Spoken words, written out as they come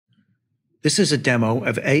This is a demo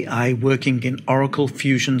of AI working in Oracle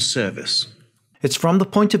Fusion Service. It's from the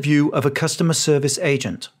point of view of a customer service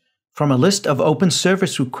agent. From a list of open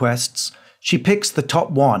service requests, she picks the top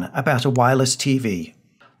one about a wireless TV.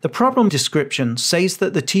 The problem description says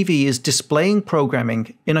that the TV is displaying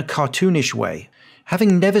programming in a cartoonish way.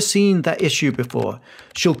 Having never seen that issue before,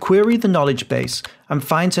 she'll query the knowledge base and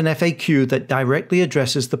finds an FAQ that directly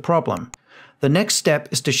addresses the problem. The next step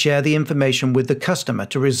is to share the information with the customer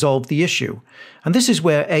to resolve the issue, and this is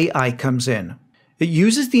where AI comes in. It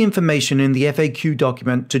uses the information in the FAQ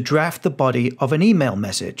document to draft the body of an email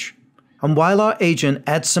message. And while our agent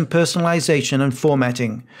adds some personalization and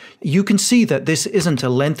formatting, you can see that this isn't a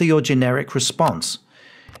lengthy or generic response.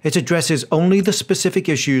 It addresses only the specific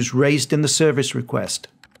issues raised in the service request.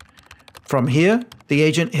 From here, the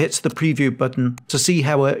agent hits the preview button to see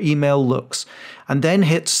how her email looks, and then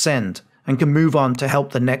hits send and can move on to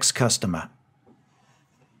help the next customer.